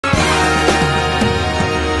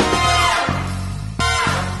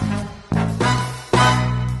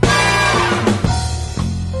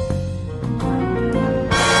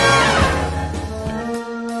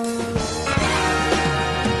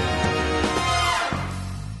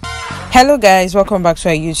Hello guys, welcome back to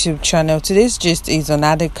our YouTube channel. Today's gist is on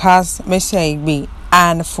Adekaz, Aigbe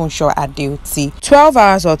and Funsho Adeoti. 12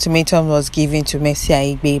 hours ultimatum was given to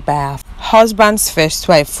Aigbe by her husband's first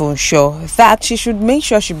wife Funsho that she should make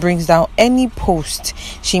sure she brings down any post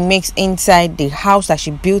she makes inside the house that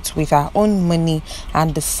she built with her own money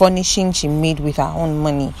and the furnishing she made with her own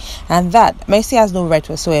money, and that Mercy has no right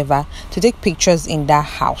whatsoever to take pictures in that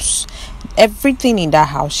house. Everything in that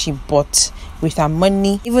house she bought with her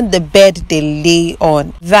money, even the bed they lay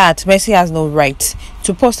on, that Mercy has no right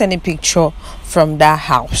to post any picture from that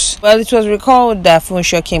house. Well, it was recalled that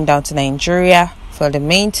Funsho came down to Nigeria for the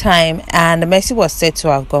main time and Mercy was said to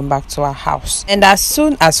have gone back to her house. And as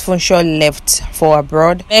soon as Funsho left for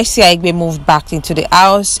abroad, Mercy Aigbe moved back into the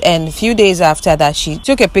house, and a few days after that she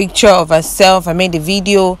took a picture of herself and made a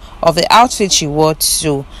video of the outfit she wore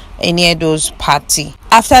to Eniedo's party.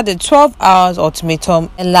 After the 12 hours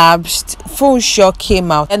ultimatum elapsed, Funsho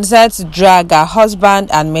came out and decided to drag her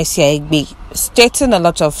husband and Mercy Aigbe, stating a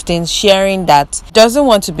lot of things, sharing that doesn't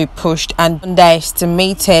want to be pushed and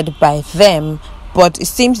underestimated by them, but it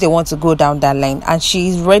seems they want to go down that line and she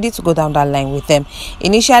is ready to go down that line with them.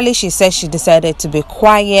 Initially, she said she decided to be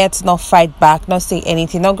quiet, not fight back, not say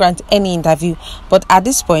anything, not grant any interview, but at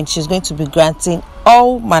this point she's going to be granting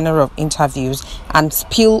all manner of interviews and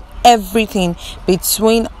spill everything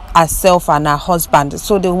between herself and her husband,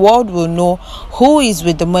 so the world will know who is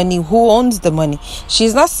with the money, who owns the money.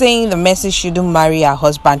 She's not saying the Mercy shouldn't marry her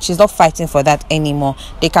husband. She's not fighting for that anymore.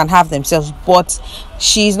 They can have themselves, but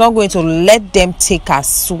she's not going to let them take her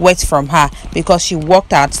sweat from her because she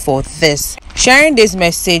worked hard for this. Sharing this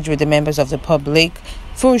message with the members of the public,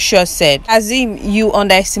 Funsho said, "Azim, you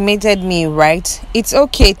underestimated me, right? It's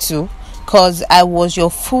okay too, cause I was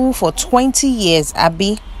your fool for 20 years,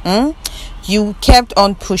 Abby. You kept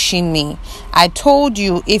on pushing me. I told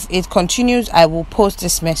you if it continues, I will post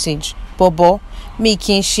this message. Bobo,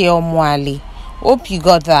 making share Mwali. Hope you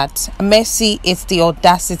got that. Mercy, it's the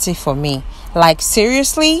audacity for me. Like,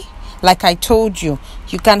 seriously? Like I told you,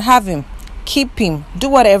 you can have him. Keep him. Do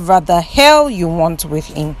whatever the hell you want with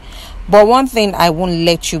him. But one thing I won't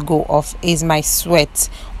let you go of is my sweat,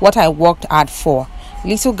 what I worked hard for.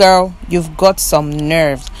 Little girl, you've got some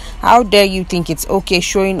nerve. How dare you think it's okay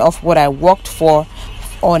showing off what I worked for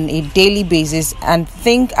on a daily basis and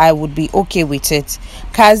think I would be okay with it?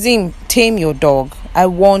 Kazim, tame your dog. I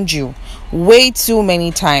warned you way too many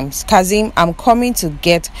times. Kazim, I'm coming to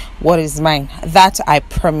get what is mine. That I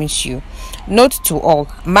promise you. Note to all,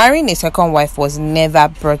 marrying a second wife was never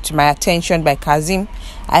brought to my attention by Kazim.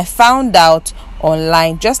 I found out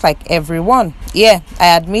online just like everyone. Yeah,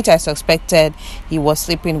 I admit I suspected he was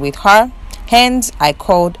sleeping with her. Hence, I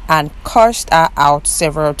called and cursed her out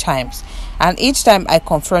several times. And each time I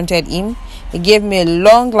confronted him, he gave me a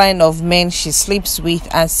long line of men she sleeps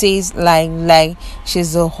with and says like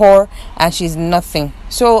she's a whore and she's nothing.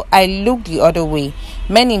 So I looked the other way.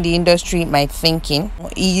 Men in the industry might thinking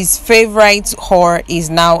his favorite whore is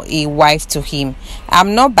now a wife to him.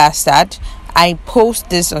 I'm not bastard. I post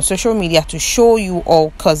this on social media to show you all,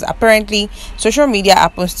 because apparently social media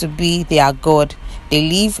happens to be their god. They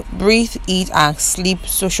live, breathe, eat and sleep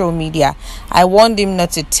social media. I warned him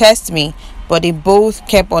not to test me, but they both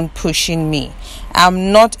kept on pushing me.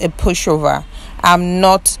 I'm not a pushover. I'm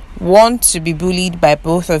not one to be bullied by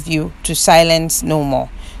both of you to silence no more.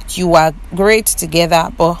 You are great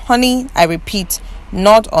together, but honey, I repeat,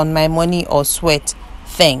 not on my money or sweat.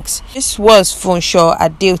 Thanks." This was Funsho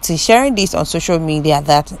Adeoti sharing this on social media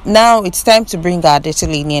that now it's time to bring our dirty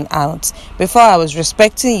linen out. Before I was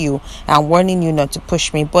respecting you and warning you not to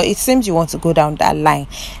push me, but it seems you want to go down that line.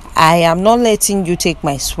 I am not letting you take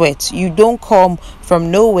my sweat. You don't come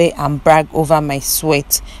from nowhere and brag over my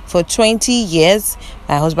sweat. For 20 years,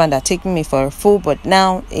 my husband had taken me for a fool, but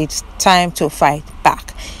now it's time to fight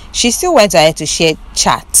back. She still went ahead to share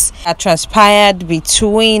chats that transpired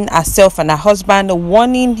between herself and her husband,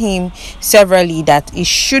 warning him severally that he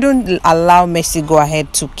shouldn't allow Mercy go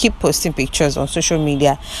ahead to keep posting pictures on social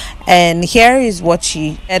media. And here is what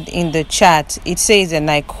she said in the chat. It says,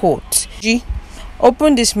 and I quote, "G,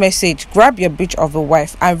 open this message, grab your bitch of a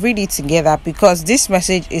wife and read it together, because this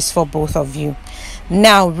message is for both of you.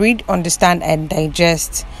 Now read, understand and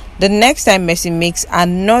digest. The next time Mercy makes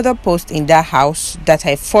another post in that house that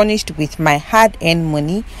I furnished with my hard-earned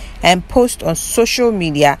money and post on social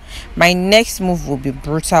media, my next move will be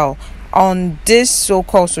brutal on this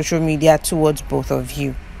so-called social media towards both of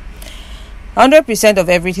you. 100% of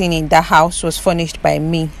everything in that house was furnished by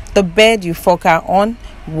me. The bed you fuck her on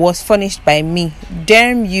was furnished by me.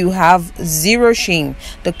 Damn, you have zero shame.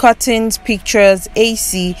 The curtains, pictures,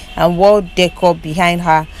 AC and wall decor behind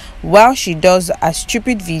her while she does her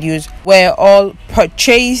stupid videos were all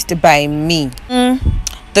purchased by me.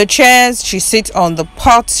 The chairs she sits on, the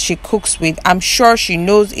pots she cooks with, I'm sure she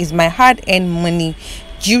knows is my hard-earned money,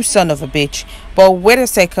 you son of a bitch. But wait a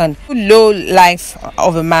second, low life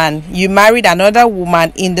of a man, you married another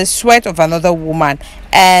woman in the sweat of another woman,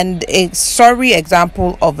 and a sorry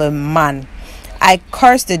example of a man. I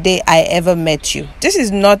curse the day I ever met you. This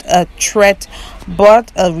is not a threat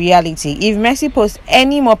but a reality. If Mercy posts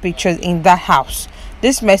any more pictures in that house,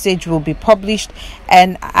 this message will be published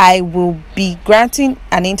and I will be granting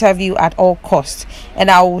an interview at all costs, and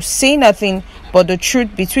I will say nothing but the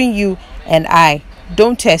truth between you and I.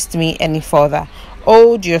 Don't test me any further.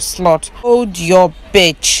 Hold your slut. Hold your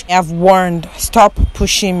bitch. I have warned. Stop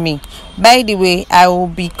pushing me. By the way, I will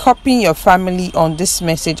be copying your family on this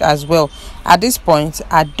message as well. At this point,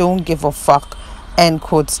 I don't give a fuck. End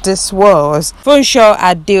quotes. This was Funsho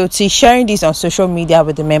Adeoti sharing this on social media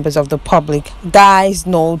with the members of the public. Guys,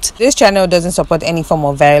 note, this channel doesn't support any form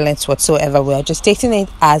of violence whatsoever. We are just taking it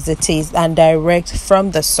as it is and direct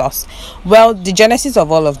from the source. Well, the genesis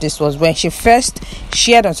of all of this was when she first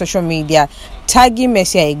shared on social media tagging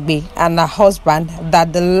Mercy Aigbe and her husband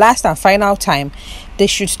that the last and final time they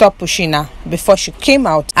should stop pushing her, before she came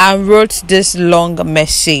out and wrote this long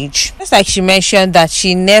message. Just like she mentioned that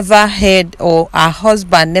she never heard, or her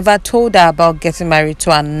husband never told her about getting married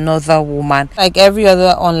to another woman. Like every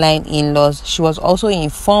other online in-laws, she was also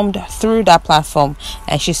informed through that platform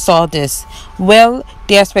and she saw this. Well,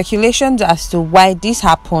 there are speculations as to why this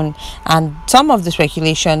happened, and some of the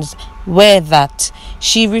speculations were that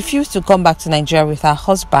she refused to come back to Nigeria with her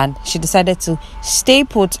husband. She decided to stay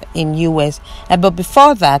put in US. But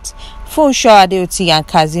before that, Funsho Adeoti and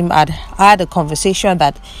Kazim had a conversation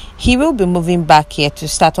that he will be moving back here to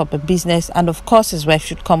start up a business, and of course his wife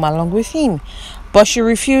should come along with him. But she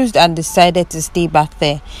refused and decided to stay back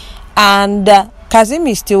there. And Kazim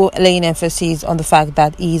is still laying emphasis on the fact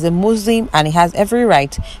that he is a Muslim and he has every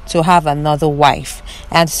right to have another wife,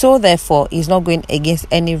 and so therefore he's not going against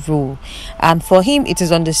any rule. And for him, it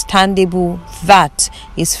is understandable that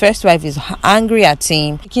his first wife is angry at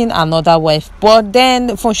him taking another wife, but then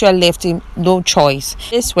Funsho left him no choice.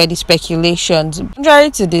 These were the speculations.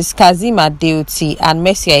 Contrary to this, Kazim Adeoti and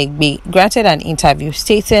Mercy Aigbe granted an interview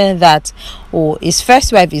stating that his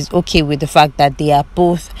first wife is okay with the fact that they are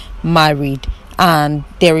both married and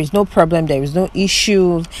there is no problem, there is no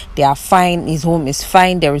issue, they are fine, his home is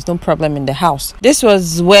fine, there is no problem in the house. This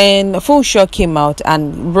was when Funsho came out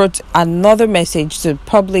and wrote another message to the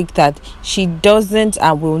public that she doesn't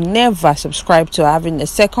and will never subscribe to having a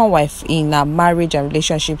second wife in a marriage and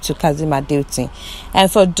relationship to Kazim Adeoti.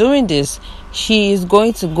 And for doing this, she is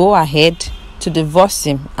going to go ahead to divorce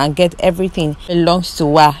him and get everything belongs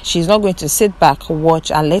to her. She's not going to sit back,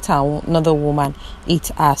 watch and let another woman eat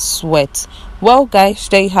her sweat. Well guys,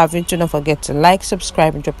 there you have it. Do not forget to like,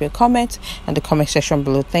 subscribe and drop your comment in the comment section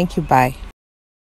below. Thank you. Bye.